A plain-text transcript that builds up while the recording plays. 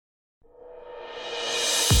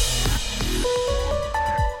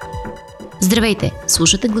Здравейте!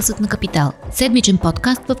 Слушате Гласът на Капитал. Седмичен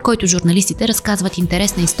подкаст, в който журналистите разказват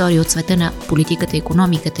интересна история от света на политиката,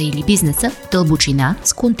 икономиката или бизнеса в дълбочина,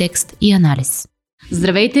 с контекст и анализ.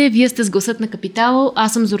 Здравейте! Вие сте с Гласът на Капитал.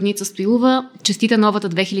 Аз съм Зорница Стоилова. Честита новата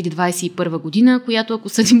 2021 година, която, ако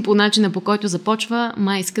съдим по начина, по който започва,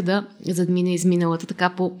 май иска да задмине изминалата,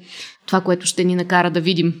 така по това, което ще ни накара да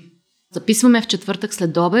видим. Записваме в четвъртък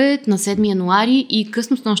след обед на 7 януари и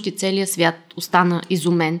късно снощи целият свят остана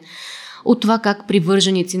изумен от това как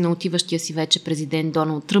привърженици на отиващия си вече президент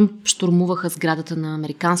Доналд Тръмп щурмуваха сградата на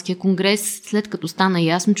Американския конгрес, след като стана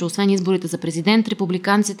ясно, че освен изборите за президент,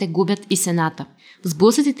 републиканците губят и Сената. В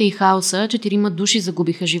сблъсъците и хаоса 4 души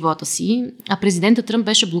загубиха живота си, а президентът Тръмп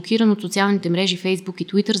беше блокиран от социалните мрежи Facebook и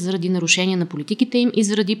Twitter заради нарушения на политиките им и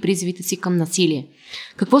заради призивите си към насилие.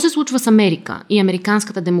 Какво се случва с Америка и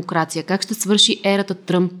американската демокрация? Как ще свърши ерата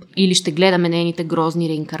Тръмп или ще гледаме нейните грозни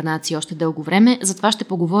реинкарнации още дълго време? За това ще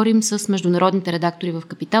поговорим с международните редактори в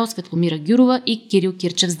Капитал Светломира Гюрова и Кирил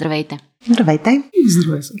Кирчев. Здравейте! Здравейте!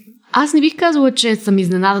 Здравейте! Аз не бих казала, че съм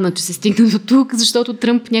изненадана, че се стигна до тук, защото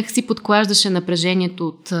Тръмп някакси подклаждаше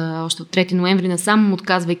напрежението още от 3 ноември насам,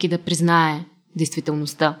 отказвайки да признае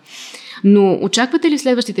действителността. Но очаквате ли в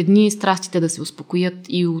следващите дни страстите да се успокоят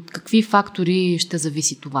и от какви фактори ще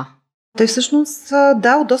зависи това? Той всъщност,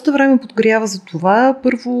 от доста време подгорява за това.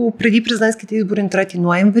 Първо, преди президентските избори на 3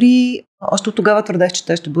 ноември, още от тогава твърдех, че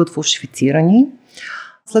те ще бъдат фалшифицирани.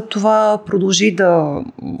 След това продължи да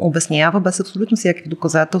обяснява без абсолютно всякакви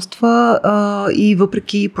доказателства и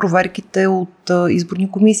въпреки проверките от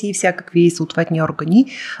изборни комисии и всякакви съответни органи,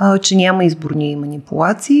 че няма изборни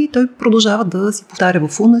манипулации, той продължава да си повтаря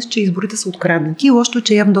в унес, че изборите са откраднати и лошото е,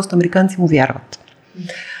 че явно доста американци му вярват.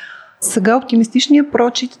 Сега оптимистичният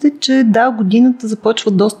прочит е, че годината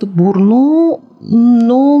започва доста бурно,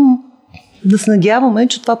 но да се надяваме,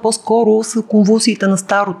 че това по-скоро са конвулсиите на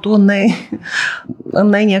старото, а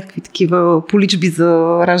не някакви такива поличби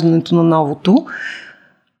за раждането на новото.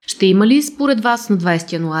 Ще има ли според вас на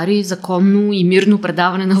 20 януари законно и мирно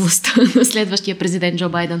предаване на властта на следващия президент Джо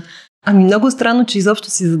Байден? Много е странно, че изобщо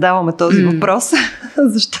си задаваме този въпрос.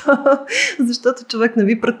 Защото човек не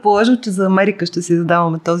би предположил, че за Америка ще си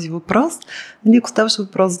задаваме този въпрос. Ако ставаше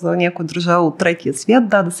въпрос за някоя държава от третия свят,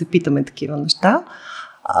 да се питаме такива неща.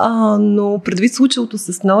 Но предвид случилото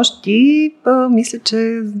се с нощи, мисля,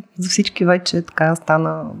 че за всички вече така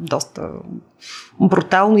стана доста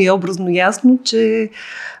брутално и образно ясно, че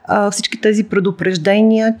всички тези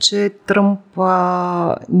предупреждения, че Тръмп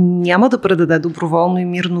няма да предаде доброволно и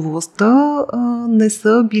мирно властта, не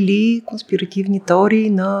са били конспиративни теории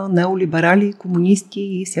на неолиберали, комунисти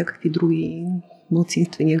и всякакви други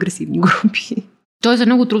малцинствени агресивни групи. Тоест е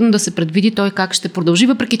много трудно да се предвиди той как ще продължи,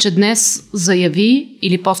 въпреки че днес заяви,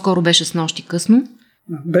 или по-скоро беше с нощи късно.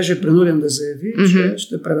 Беше принуден да заяви, че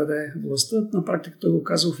ще предаде властта. На практика той го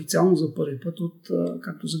каза официално за първи път,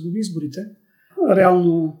 както загуби изборите.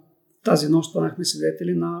 Реално тази нощ станахме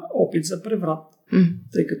свидетели на опит за преврат,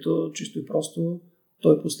 тъй като чисто и просто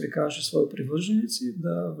той подстрекаваше свои привърженици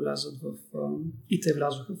да влязат и те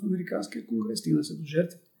влязоха в Американския конгрес, стигна се до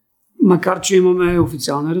жертви. Макар че имаме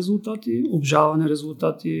официални резултати, обжалвани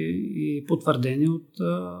резултати и потвърдени от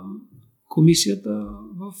комисията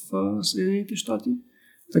в Съединените щати,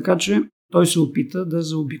 така че той се опита да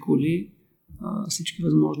заобиколи всички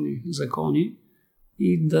възможни закони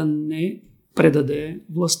и да не предаде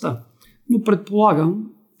властта. Но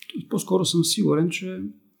предполагам, по-скоро съм сигурен, че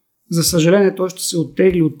за съжаление той ще се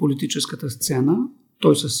оттегли от политическата сцена,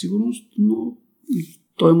 той със сигурност, но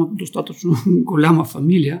той има достатъчно голяма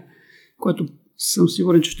фамилия, което съм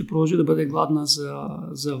сигурен, че ще продължи да бъде гладна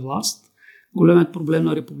за власт. Големият проблем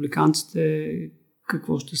на републиканците е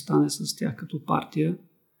какво ще стане с тях като партия.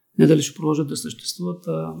 Не дали ще продължат да съществуват,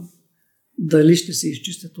 дали ще се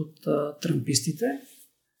изчистят от тръмпистите.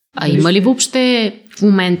 Има ли въобще в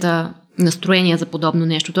момента настроение за подобно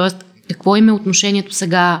нещо? Тоест, какво има отношението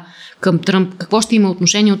сега към Тръмп? Какво ще има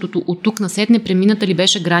отношение от тук насетне? Премината ли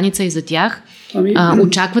беше граница и за тях?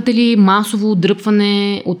 Очаквате ли масово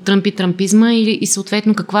отдръпване от Тръмп и тръмпизма и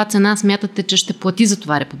съответно каква цена смятате, че ще плати за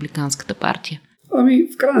това републиканската партия?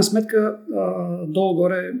 В крайна сметка,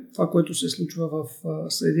 долу-горе това, което се случва в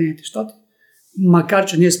Съединените щати, макар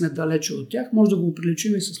че ние сме далече от тях, може да го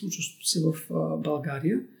приличим и със случващото се в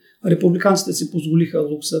България. Републиканците си позволиха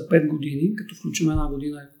лукса 5 години, като включим 1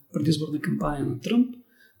 година предизборна кампания на Тръмп,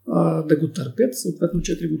 да го търпят, съответно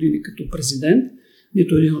 4 години като президент.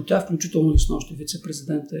 Нито един от тях, включително и с нощи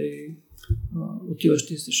вице-президента и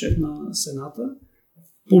отиващия се шеф на Сената,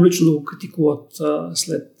 публично да го критикуват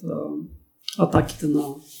след атаките на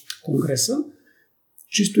Конгреса.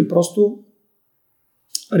 Чисто и просто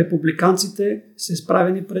републиканците са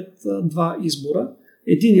изправени пред два избора.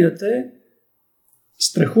 Единият е,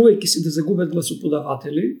 страхувайки се да загубят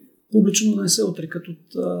гласоподаватели, публично да не се отрекат от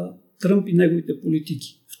Тръмп и неговите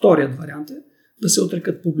политики. Вторият вариант е да се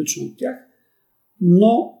отрекат публично от тях,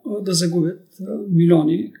 но да загубят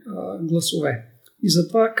милиони гласове. И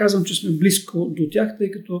затова казвам, че сме близко до тях,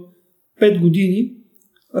 тъй като 5 години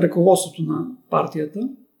ръководството на партията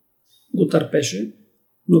го търпеше,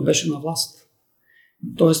 но беше на власт.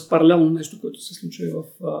 Тоест паралелно нещо, което се случва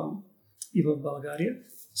и в България.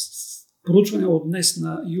 Проучване от днес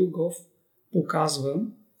на YouGov показва,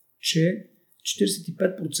 че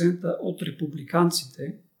 45% от републиканците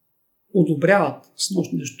одобряват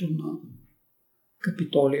снощния щурм на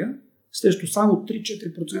Капитолия, срещу само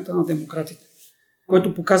 3-4% на демократите,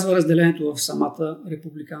 което показва разделението в самата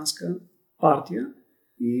републиканска партия.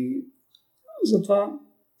 И затова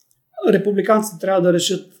републиканците трябва да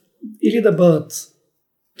решат или да бъдат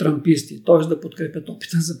тръмписти, т.е. да подкрепят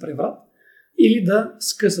опита за преврат, или да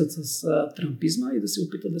скъсат с тръмпизма и да се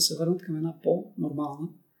опитат да се върнат към една по-нормална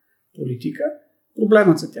политика.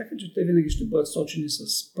 Проблемът за тях е, че те винаги ще бъдат сочени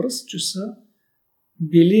с пръст, че са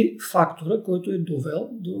били фактора, който е довел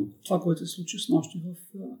до това, което се случи снощи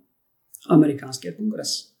в Американския конгрес.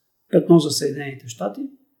 Петно за Съединените щати.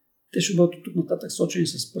 Те ще бъдат от тук нататък сочени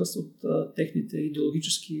с пръст от техните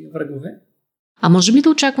идеологически врагове. А може ли да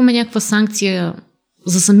очакваме някаква санкция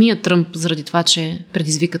за самия Тръмп, заради това, че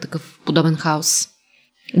предизвика такъв подобен хаос?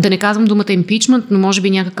 Да не казвам думата импичмент, но може би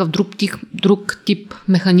някакъв друг тип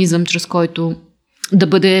механизъм, чрез който да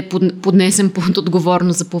бъде поднесен под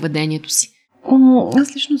отговорност за поведението си.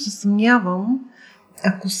 Аз лично се съмнявам.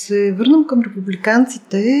 Ако се върнем към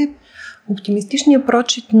републиканците, оптимистичният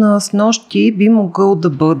прочит на снощи би могъл да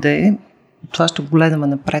бъде, това ще го гледаме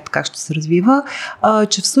напред как ще се развива,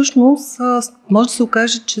 че всъщност може да се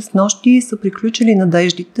окаже, че снощи са приключили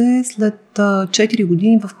надеждите след 4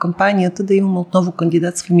 години в кампанията да имаме отново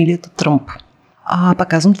кандидат с фамилията Тръмп. Пак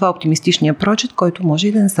казвам, това е оптимистичният прочит, който може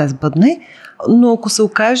и да не се сбъдне, но ако се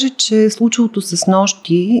окаже, че случилото се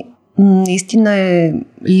снощи наистина е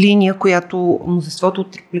линия, която мнозинството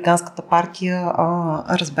от републиканската партия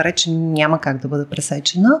разбере, че няма как да бъде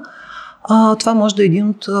пресечена, това може да е един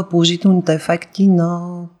от положителните ефекти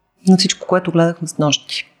на всичко, което гледахме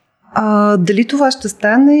снощи. Дали това ще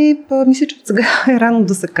стане, мисля, че от сега е рано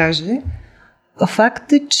да се каже.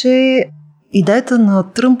 Факт е, че идеята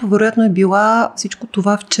на Тръмп вероятно е била всичко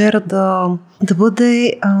това вчера да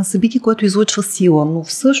бъде събитие, което излъчва сила, но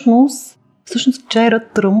всъщност вчера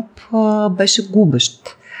Тръмп беше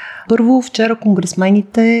губещ. Първо, вчера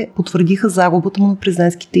конгресмените потвърдиха загубата му на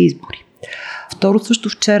президентските избори. Второ, също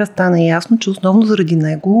вчера стана ясно, че основно заради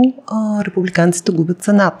него републиканците губят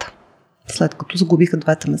Сената, след като загубиха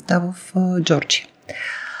двете места в Джорджия.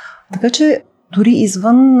 Така че дори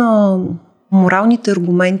извън моралните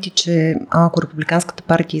аргументи, че ако републиканската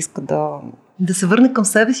партия иска да се върне към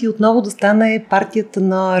себе си и отново да стане партията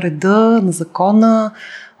на реда, на закона,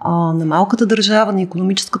 на малката държава, на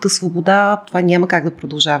икономическата свобода, това няма как да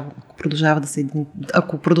продължава,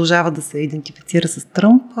 ако продължава да се идентифицира с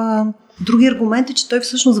Тръмп. Други аргумент е, че той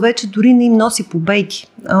всъщност вече дори не им носи победи,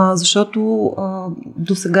 защото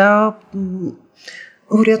до сега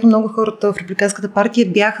вероятно много хората в републиканската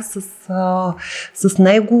партия бяха с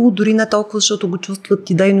него, дори не толкова, защото го чувстват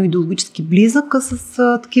идейно-идеологически близък, а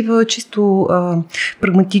с такива чисто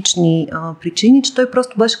прагматични причини, че той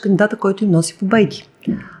просто беше кандидата, който им носи победи.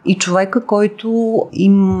 И човека, който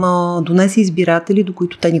им донесе избиратели, до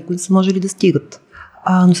които те никога не са можели да стигат.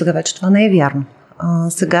 Но сега вече това не е вярно.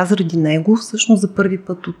 Сега заради него, всъщност за първи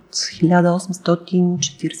път от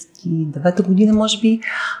 1849 година, може би,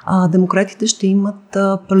 демократите ще имат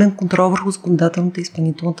пълен контрол върху законодателната и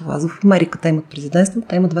изпълнителната власт. В Америка те имат президентство,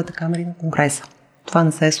 те имат двете камери на Конгреса. Това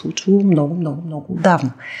не се е случвало много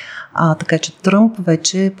отдавна. Така че Тръмп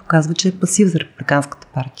вече показва, че е пасив за републиканската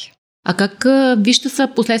партия. А как вижте са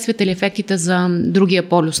последствията или ефектите за другия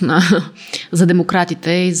полюс за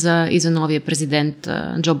демократите и за новия президент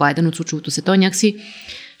Джо Байден от случилото се? Той някакси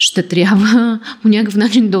ще трябва по някакъв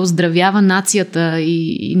начин да оздравява нацията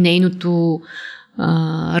и нейното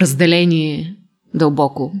разделение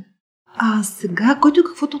дълбоко. Сега, който и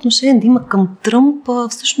каквото отношение да има към Тръмп,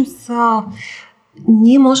 всъщност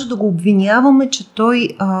ние може да го обвиняваме, че той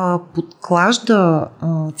подклажда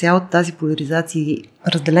цялата тази поляризация и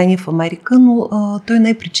разделение в Америка, но той не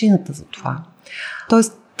е причината за това.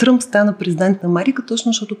 Тоест, Тръмп стана президент на Америка точно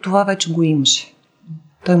защото това вече го имаше.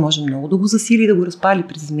 Той може много да го засили, да го разпали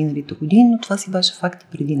през миналите години, но това си беше факт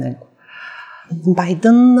и преди него.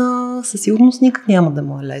 Байден със сигурност никак няма да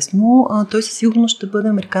му е лесно. Той със сигурност ще бъде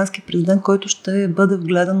американски президент, който ще бъде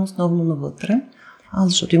вгледан основно навътре.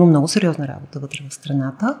 защото има много сериозна работа вътре в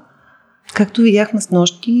страната. Както видяхме с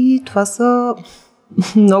нощи, това са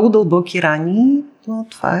много дълбоки рани, но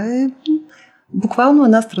това е буквално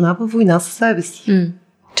една страна във война със себе си.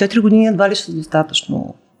 4 години едва ли ще са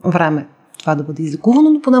достатъчно време това да бъде излекувано,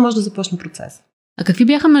 но поне може да започне процес. А какви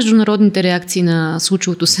бяха международните реакции на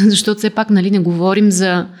случилото се? Защото все пак не говорим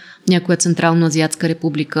за някоя Централно-азиатска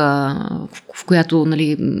република, в която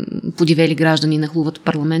подивели граждани нахлуват в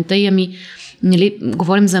парламента, и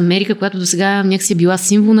говорим за Америка, която досега някакси е била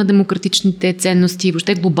символ на демократичните ценности,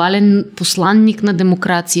 въобще глобален посланник на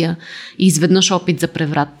демокрация и изведнъж опит за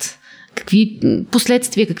преврат. Какви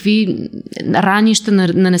последствия, какви рани ще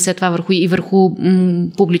нанесе това върху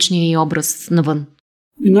публичния образ навън?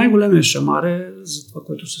 И най-големият шамар е за това,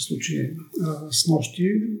 което се случи с нощи.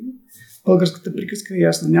 Българската приказка е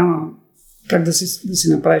ясна. Няма как да си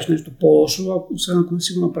направиш нещо по-лошо, освен ако не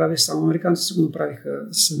си го направиш само. Американците си го направиха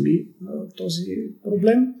сами този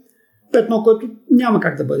проблем. Петно, което няма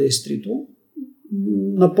как да бъде изтрито.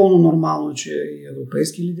 Напълно нормално, че и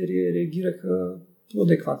европейски лидери реагираха по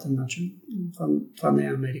адекватен начин. Това не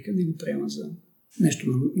е Америка, не го приема за нещо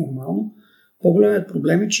нормално. По-големият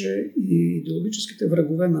проблем е, че и идеологическите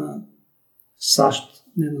врагове на САЩ,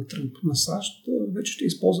 не на Тръмп, на САЩ, вече ще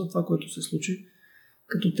използват това, което се случи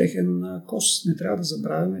като техен кос. Не трябва да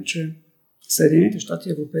забравяме, че Съединените щати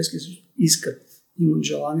и Европейския съюз имат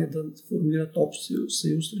желание да формират общ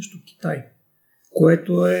съюз срещу Китай,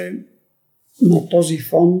 което е на този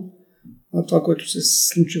фон това, което се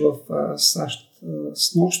случи в САЩ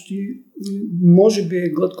с нощи, може би е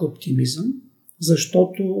глътка оптимизъм,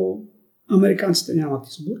 защото американците нямат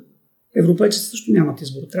избор, европейците също нямат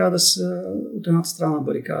избор. Трябва да са от едната страна на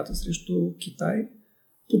барикадата срещу Китай.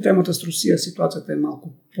 По темата с Русия ситуацията е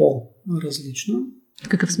малко по-различна. В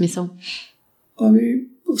какъв смисъл?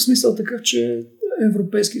 В смисъл такъв, че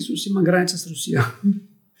Европейския съюз има граница с Русия.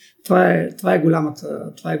 Това е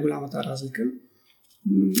голямата разлика.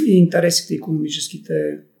 И интересите икономическите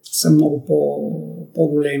са много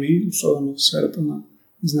по-големи, особено в сферата на,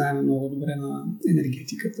 знаем много добре, на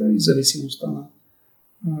енергетиката и зависимостта на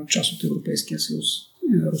част от Европейския съюз,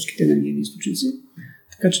 руските енергийни източници.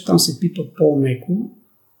 Така че там се пипа по-меко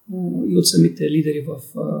и от самите лидери в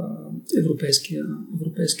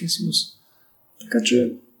Европейския съюз. Така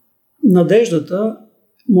че надеждата,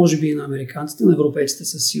 може би и на американците, на европейците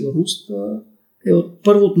със сигурност, е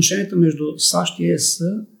първо отношенията между САЩ и ЕС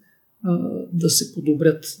да се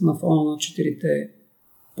подобрят на фона на 4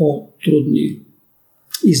 по-трудни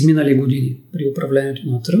изминали години при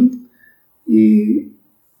управлението на Тръмп. И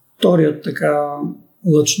вторият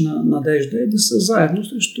лъч на надежда е да са заедно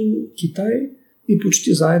срещу Китай и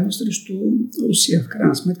почти заедно срещу Русия. В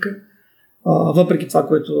крайна сметка, въпреки това,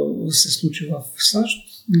 което се случи в САЩ,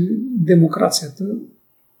 демокрацията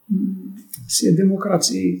си е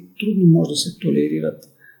демокрация и трудно може да се толерират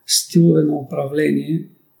стилове на управление,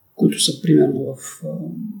 които са примерно в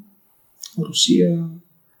Русия,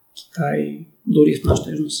 Китай, дори в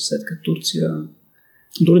нашата южна съседка Турция.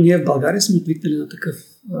 Дори ние в България сме отвикнали на такъв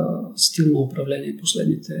стил на управление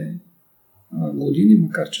последните години,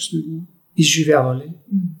 макар че сме го изживявали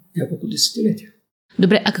няколко десетилетия.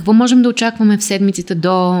 Добре, а какво можем да очакваме в седмиците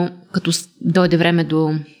като дойде време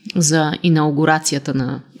за инаугурацията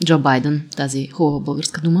на Джо Байден, тази хубава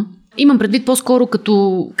българска дума? Имам предвид по-скоро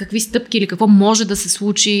като какви стъпки или какво може да се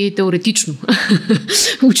случи теоретично.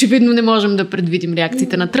 Очевидно не можем да предвидим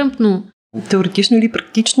реакциите на Тръмп, но... Теоретично или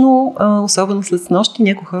практично, особено след снощи,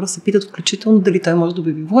 някои хора се питат включително дали той може да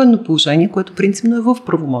обяви военно положение, което принципно е в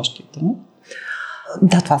правомощията му.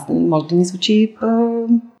 Да, това може да ни звучи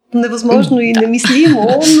невъзможно и немислимо,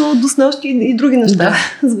 но до снощи и други неща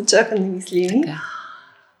звучаха немислими.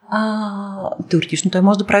 Теоретично той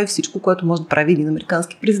може да прави всичко, което може да прави един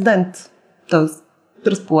американски президент. Тоест,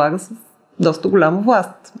 разполага с доста голяма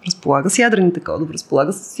власт. Разполага с ядрените кодове,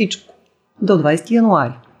 разполага с всичко. До 20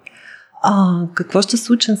 януари. Какво ще се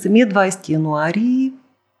случи на самия 20 януари?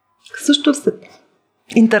 Също е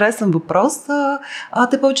интересен въпрос.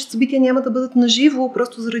 Те повечето събития няма да бъдат наживо,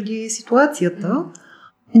 просто заради ситуацията.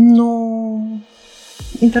 Но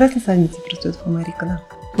интересни седмици предстоят в Америка, да.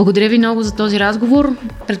 Благодаря ви много за този разговор.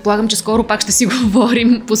 Предполагам, че скоро пак ще си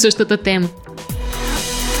говорим по същата тема.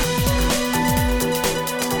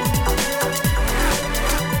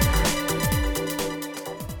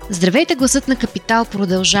 Здравейте, гласът на Капитал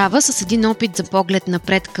продължава с един опит за поглед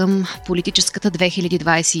напред към политическата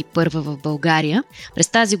 2021 в България. През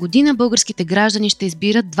тази година българските граждани ще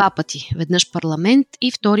избират 2 пъти. Веднъж парламент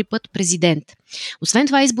и втори път президент. Освен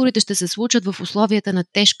това, изборите ще се случат в условията на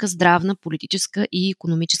тежка здравна, политическа и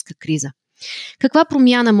икономическа криза. Каква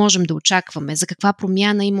промяна можем да очакваме? За каква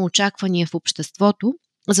промяна има очаквания в обществото?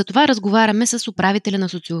 За това разговаряме с управителя на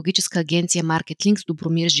социологическа агенция Marketlink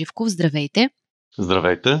Добромир Живков. Здравейте!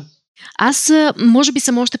 Здравейте! Аз, може би,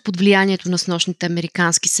 съм още под влиянието на снощните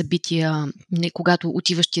американски събития, когато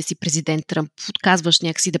отиващия си президент Тръмп отказваш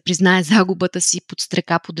някакси да признае загубата си,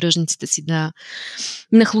 подстрека подръжниците си да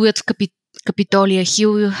нахлуят в Капитолия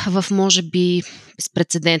Хил в, може би,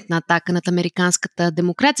 безпрецедентна атака над американската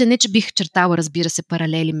демокрация. Не, че бих чертала, разбира се,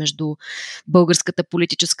 паралели между българската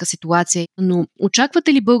политическа ситуация, но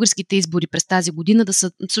очаквате ли българските избори през тази година да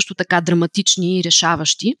са също така драматични и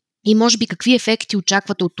решаващи? И може би какви ефекти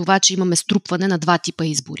очаквате от това, че имаме струпване на два типа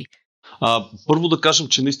избори? Първо да кажем,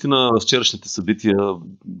 че наистина вчерашните събития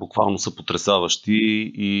буквално са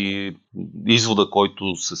потресаващи и извода,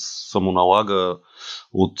 който се самоналага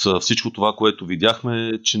от всичко това, което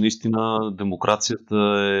видяхме, че наистина демокрацията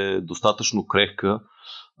е достатъчно крехка,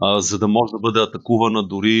 за да може да бъде атакувана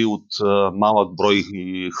дори от малък брой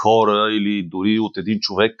хора или дори от един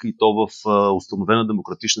човек, и то в установена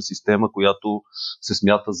демократична система, която се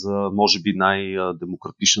смята за, може би,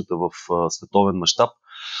 най-демократичната в световен мащаб.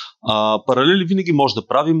 Паралели винаги може да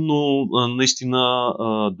правим, но наистина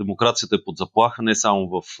демокрацията е под заплаха не само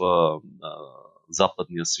в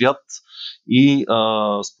западния свят и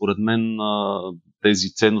според мен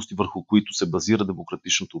тези ценности, върху които се базира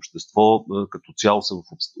демократичното общество, като цяло са в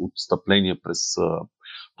отстъпление през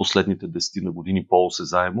последните 10 години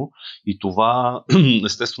по-осезаемо, и това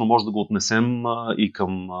естествено може да го отнесем и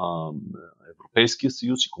към Европейския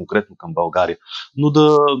съюз и конкретно към България. Но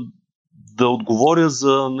да отговоря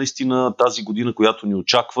за наистина тази година, която ни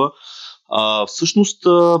очаква. Всъщност,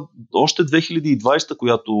 още 2020,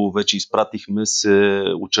 която вече изпратихме, се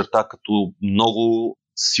очерта като много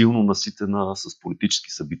силно наситена с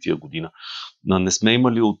политически събития година. Не сме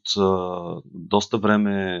имали от доста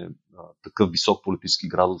време такъв висок политически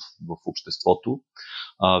градус в обществото.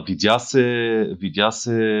 Видя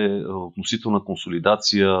се относителна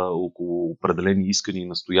консолидация около определени искания и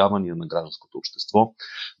настоявания на гражданското общество.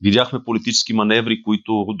 Видяхме политически маневри,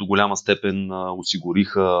 които до голяма степен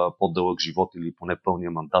осигуриха по-дълъг живот или поне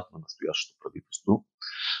пълния мандат на настоящото правителство.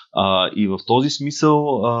 И в този смисъл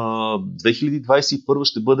 2021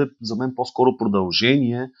 ще бъде за мен по-скоро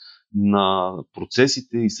продължение на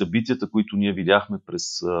процесите и събитията, които ние видяхме през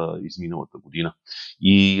изминалата година.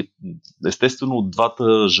 И естествено от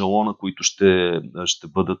двата жалона, които ще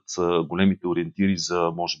бъдат големите ориентири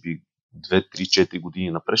за може би 2-3-4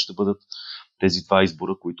 години напред, ще бъдат тези два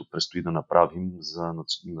избора, които предстои да направим за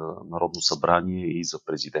Народно събрание и за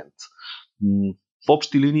президент. В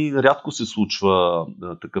общи линии рядко се случва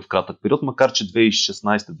такъв кратък период, макар че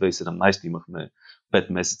 2016-2017 имахме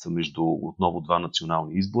 5 месеца между отново два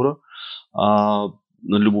национални избора.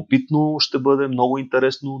 Любопитно ще бъде, много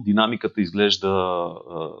интересно. Динамиката изглежда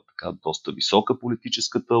така доста висока,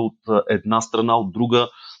 политическата от една страна, от друга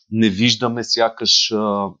не виждаме сякаш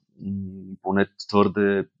поне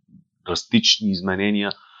твърде драстични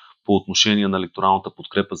изменения по отношение на електоралната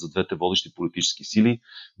подкрепа за двете водещи политически сили,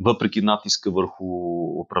 въпреки натиска върху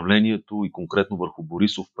управлението и конкретно върху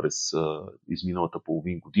Борисов през изминалата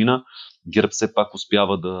половин година. ГЕРБ все пак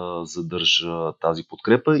успява да задържа тази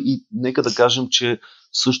подкрепа и нека да кажем, че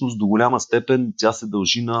всъщност до голяма степен тя се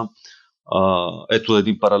дължи на ето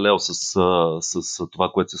един паралел с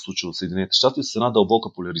това, което се случва в Съединените щати, с една дълбока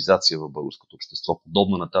поляризация в българското общество,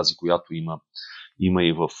 подобна на тази, която има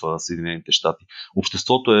и в Съединените щати.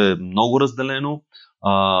 Обществото е много разделено,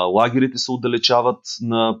 лагерите се отдалечават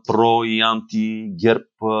на про и анти ГЕРБ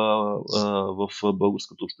в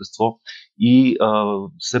българското общество и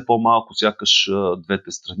все по-малко сякаш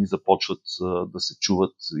двете страни започват да се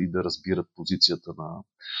чуват и да разбират позицията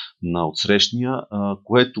на отсрещния,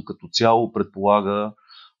 което като цяло предполага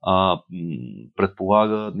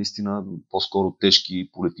наистина по-скоро тежки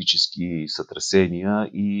политически сътресения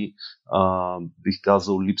и бих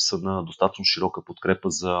казал липса на достатъчно широка подкрепа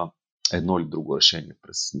за едно или друго решение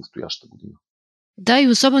през настоящата година. Да, и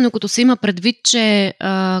особено като се има предвид, че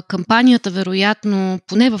кампанията вероятно,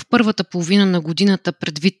 поне в първата половина на годината,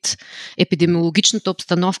 предвид епидемиологичната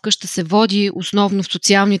обстановка, ще се води основно в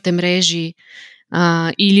социалните мрежи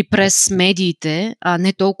или през медиите, а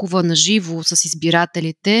не толкова наживо с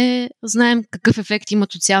избирателите. Знаем какъв ефект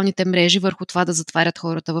имат социалните мрежи върху това да затварят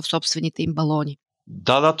хората в собствените им балони.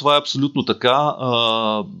 Да, това е абсолютно така.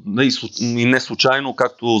 И не случайно,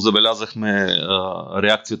 както забелязахме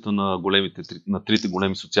реакцията на трите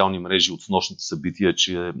големи социални мрежи от снощните събития,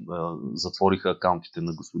 че затвориха акаунтите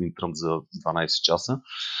на господин Тръмп за 12 часа.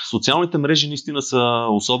 Социалните мрежи наистина са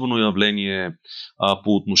особено явление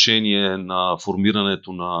по отношение на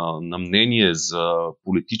формирането на мнение за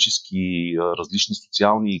политически, различни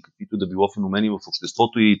социални и каквито да било феномени в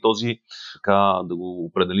обществото, и този, така да го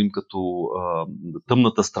определим като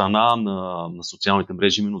тъмната страна на социалните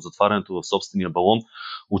мрежи, именно затварянето в собствения балон,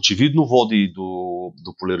 очевидно води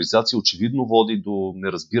до поляризация, очевидно води до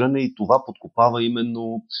неразбиране, и това подкопава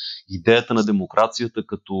именно идеята на демокрацията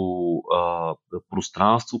като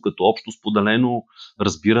пространство, като общо споделено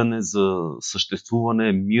разбиране за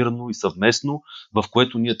съществуване мирно и съвместно, в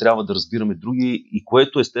което ние трябва да разбираме други, и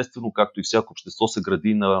което естествено, както и всяко общество, се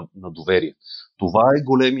гради на доверие. Това е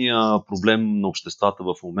големия проблем на обществата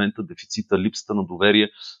в момента, дефицита, липсата на доверие,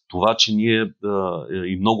 това, че ние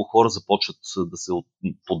и много хора започват да се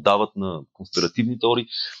поддават на конспиративни теории,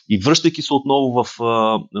 и връщайки се отново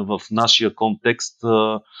в нашия контекст,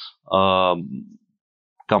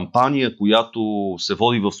 кампания, която се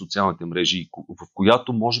води в социалните мрежи, в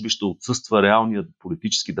която може би ще отсъства реалният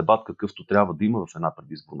политически дебат, какъвто трябва да има в една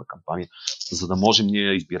предизборна кампания, за да можем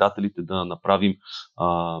ние, избирателите, да направим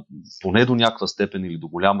поне до някаква степен или до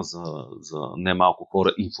голяма за немалко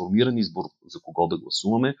хора информиран избор за кого да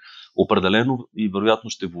гласуваме, определено и вероятно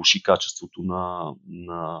ще влоши качеството на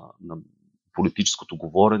политическото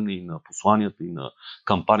говорене и на посланията и на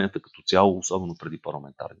кампанията като цяло, особено преди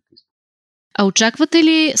парламентарните избори. А очаквате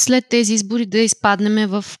ли след тези избори да изпаднем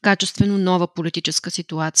в качествено нова политическа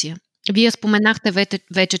ситуация? Вие споменахте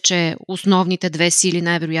вече, че основните две сили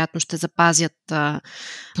най-вероятно ще запазят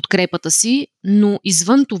подкрепата си, но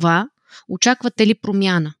извън това, очаквате ли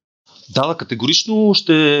промяна? Да, категорично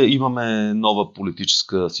ще имаме нова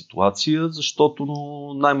политическа ситуация, защото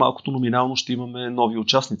най-малкото номинално ще имаме нови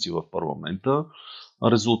участници в парламента.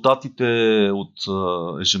 Резултатите от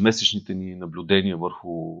ежемесечните ни наблюдения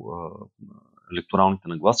върху електоралните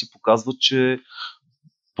нагласи показват, че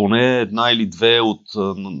поне една или две от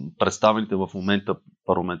представените в момента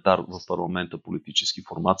в парламента политически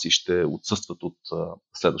формации ще отсъстват от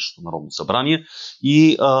следващото Народно събрание,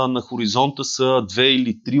 и на хоризонта са две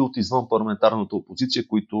или три от извън парламентарната опозиция,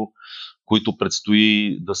 които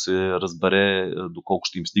предстои да се разбере доколко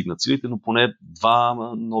ще им стигнат силите, но поне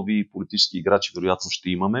два нови политически играчи вероятно ще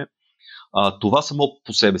имаме. Това само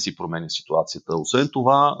по себе си променя ситуацията. Освен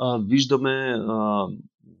това,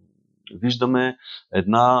 виждаме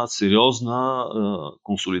една сериозна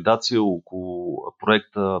консолидация около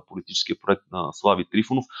политическия проект на Слави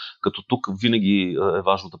Трифонов, като тук винаги е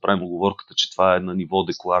важно да правим оговорката, че това е на ниво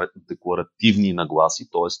декларативни нагласи,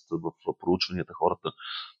 т.е. в проучванията хората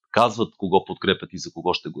казват кого подкрепят и за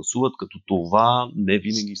кого ще гласуват, като това не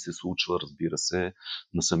винаги се случва, разбира се,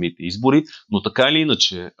 на самите избори. Но така или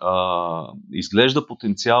иначе, изглежда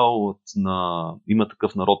потенциал Има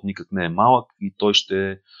такъв народ никак не е малък, и той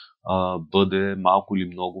ще бъде малко или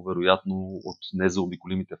много, вероятно, от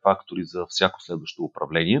незаобиколимите фактори за всяко следващо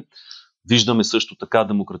управление. Виждаме също така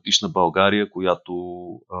Демократична България, която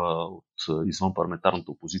от извън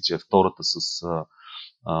парламентарната опозиция е втората с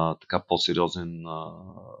така по-сериозен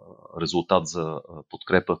резултат за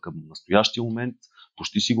подкрепа към настоящия момент.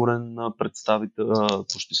 Почти сигурен представител,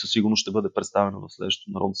 почти със сигурност ще бъде представена в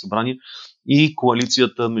следващото Народно събрание. И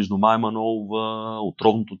коалицията между Мая Манолова,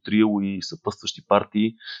 отровното трио и съпътстващи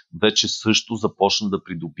партии вече също започна да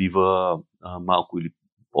придобива малко или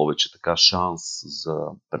повече така шанс за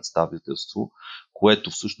представителство, което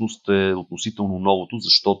всъщност е относително новото,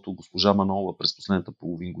 защото госпожа Манолова през последната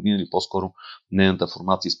половин година, или по-скоро нейната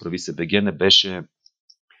формация Изправи се БГ не беше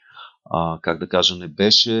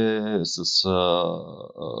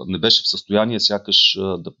не беше в състояние сякаш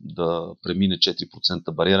да премине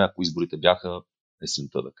 4% бариера, ако изборите бяха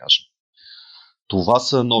есента, да кажем. Това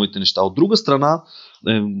са новите неща. От друга страна,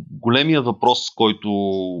 големия въпрос, който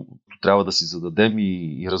трябва да си зададем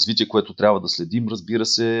и развитие, което трябва да следим, разбира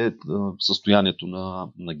се, е състоянието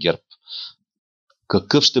на ГЕРБ.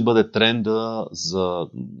 Какъв ще бъде тренда за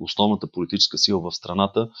основната политическа сила в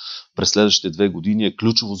страната през следващите 2 години е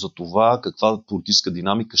ключово за това каква политическа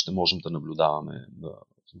динамика ще можем да наблюдаваме в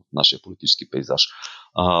нашия политически пейзаж.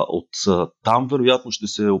 От там вероятно ще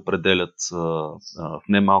се определят в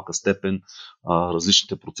немалка степен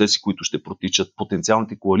различните процеси, които ще протичат,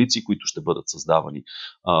 потенциалните коалиции, които ще бъдат създавани,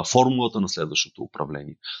 формулата на следващото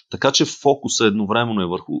управление. Така че фокусът едновременно е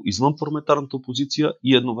върху извън парламентарната опозиция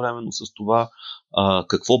и едновременно с това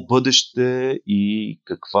какво бъдеще и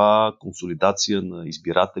каква консолидация на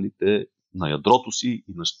избирателите, на ядрото си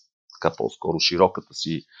и на така по-скоро широката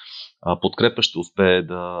си подкрепа ще успее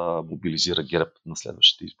да мобилизира ГЕРБ на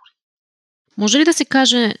следващите избори. Може ли да се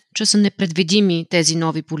каже, че са непредвидими тези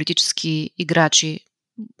нови политически играчи?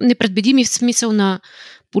 Непредвидими в смисъл на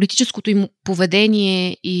политическото им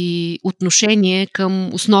поведение и отношение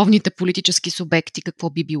към основните политически субекти, какво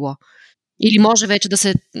би било? Или може вече да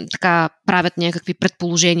се така правят някакви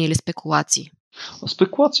предположения или спекулации?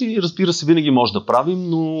 Спекулации, разбира се, винаги може да правим,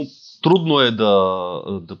 но трудно е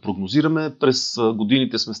да прогнозираме. През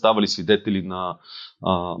годините сме ставали свидетели на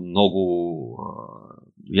много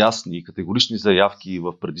ясни и категорични заявки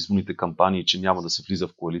в предизборните кампании, че няма да се влиза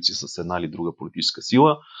в коалиция с една или друга политическа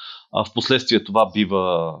сила. Впоследствие това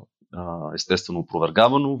бива естествено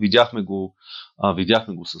опровергавано. Видяхме го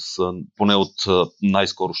поне от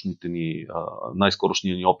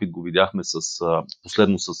най-скорошния ни опит го видяхме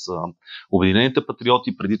последно с Обединените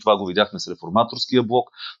патриоти, преди това го видяхме с Реформаторския блок.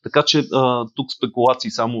 Така че тук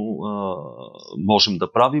спекулации само можем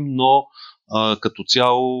да правим, но като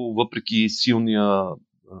цяло, въпреки силна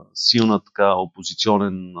така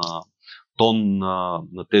опозиционен тон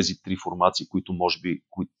на тези три формации, които може би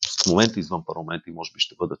в момента извън парламента и може би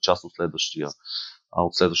ще бъдат част от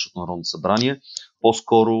следващото Народно събрание.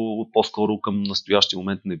 По-скоро към настоящия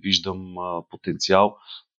момент не виждам потенциал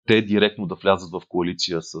те директно да влязат в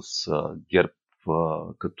коалиция с ГЕРБ,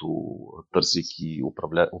 като търсейки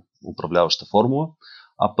управляваща формула,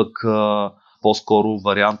 а пък по-скоро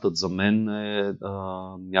вариантът за мен е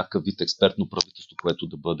някакъв вид експертно правителство,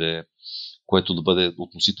 което да бъде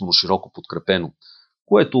относително широко подкрепено,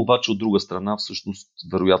 което обаче от друга страна всъщност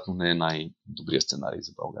вероятно не е най-добрият сценарий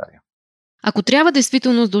за България. Ако трябва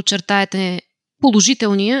действително да очертаете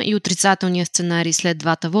положителния и отрицателния сценарий след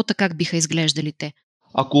двата вота, как биха изглеждали те?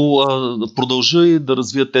 Ако продължа и да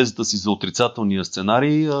развия тезата си за отрицателния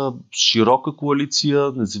сценарий, широка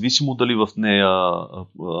коалиция, независимо дали в нея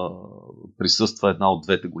присъства една от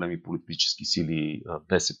двете големи политически сили,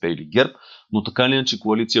 БСП или ГЕРБ, но така или иначе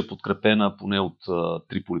коалиция подкрепена поне от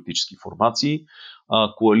три политически формации,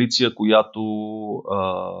 коалиция, която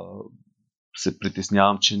се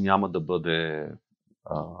притеснявам, че няма да бъде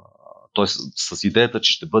т.е. с идеята,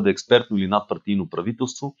 че ще бъде експертно или надпартийно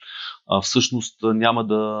правителство, всъщност няма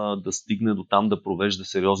да стигне до там да провежда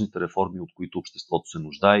сериозните реформи, от които обществото се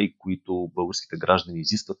нуждае и които българските граждани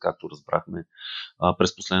изискват, както разбрахме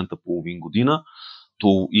през последната половин година.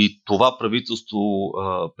 И това правителство,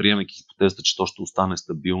 приемайки хипотезата, че то ще остане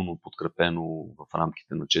стабилно подкрепено в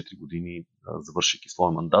рамките на 4 години, завършвайки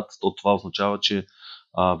своя мандат, то това означава, че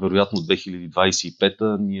вероятно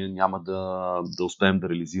 2025 ние няма да успеем да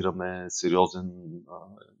реализираме сериозен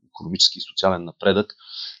икономически и социален напредък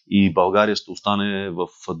и България ще остане в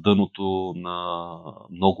дъното на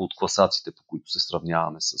много от класациите, по които се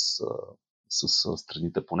сравняваме с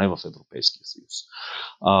страните, поне в Европейския съюз.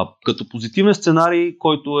 Като позитивен сценарий,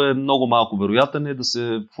 който е много малко вероятен, е да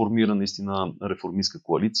се формира наистина реформистка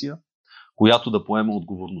коалиция, която да поема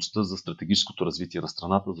отговорността за стратегическото развитие на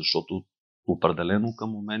страната, защото определено към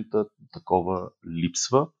момента такова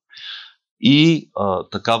липсва. И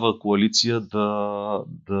такава коалиция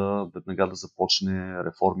веднага да започне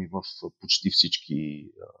реформи в почти всички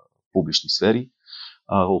публични сфери.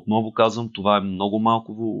 Отново казвам, това е много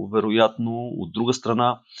малко вероятно. От друга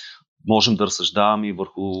страна, можем да разсъждаваме и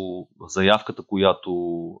върху заявката, която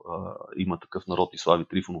има Такъв народ и Слави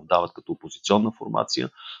Трифонов дават като опозиционна формация,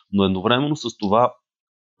 но едновременно с това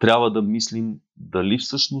трябва да мислим дали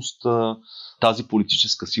всъщност тази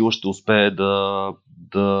политическа сила ще успее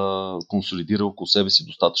да консолидира около себе си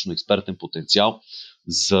достатъчно експертен потенциал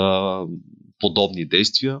за подобни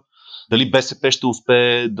действия. Дали БСП ще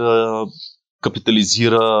успее да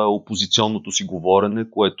капитализира опозиционното си говорене,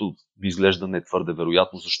 което ви изглежда не твърде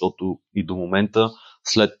вероятно, защото и до момента,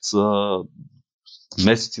 след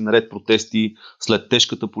месеци наред протести, след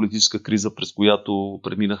тежката политическа криза, през която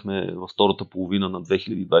преминахме във втората половина на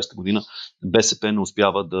 2020 година, БСП не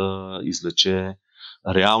успява да извлече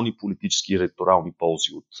реални политически и електорални ползи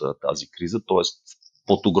от тази криза. Тоест,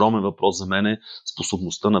 под огромен въпрос за мен е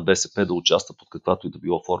способността на БСП да участва под каквато и да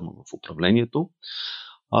било форма в управлението.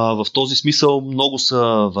 В този смисъл много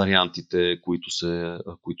са вариантите, които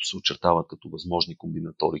се очертават като възможни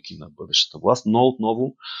комбинаторики на бъдещата власт, но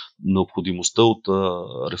отново необходимостта от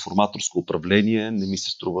реформаторско управление не ми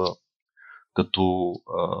се струва като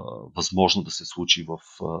възможно да се случи в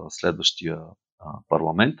следващия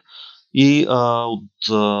парламент. И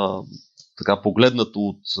така погледнато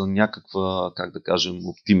от някаква, как да кажем,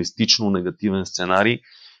 оптимистично негативен сценарий,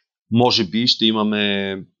 може би ще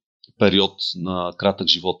имаме период на кратък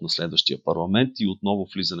живот на следващия парламент и отново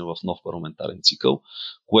влизане в нов парламентарен цикъл,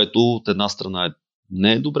 което от една страна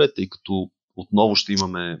не е добре, тъй като отново ще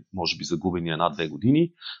имаме, може би, загубени 1-2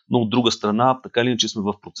 години, но от друга страна, така или иначе сме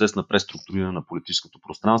в процес на преструктуриране на политическото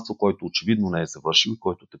пространство, който очевидно не е завършил и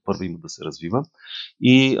който тепърва има да се развива.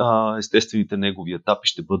 И естествените негови етапи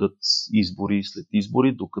ще бъдат избори след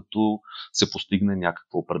избори, докато се постигне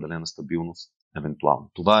някаква определена стабилност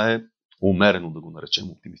евентуално. Това е умерено да го наречем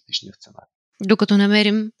оптимистичния сценарий. Докато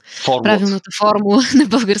намерим правилната формула на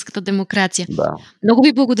българската демокрация. Да. Много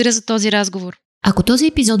ви благодаря за този разговор. Ако този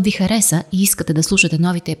епизод ви хареса и искате да слушате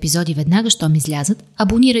новите епизоди веднага, щом излязат,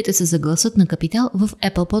 абонирайте се за Гласът на Капитал в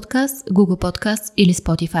Apple Podcast, Google Podcast или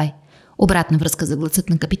Spotify. Обратна връзка за Гласът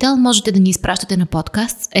на Капитал можете да ни изпращате на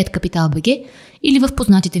podcast@kapital.bg или в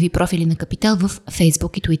познатите ви профили на Капитал в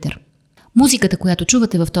Facebook и Twitter. Музиката, която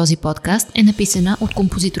чувате в този подкаст, е написана от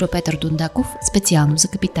композитора Петър Дундаков специално за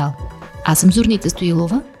Капитал. Аз съм Зорница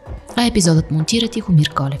Стоилова, а епизодът монтира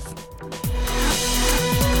Тихомир Колев.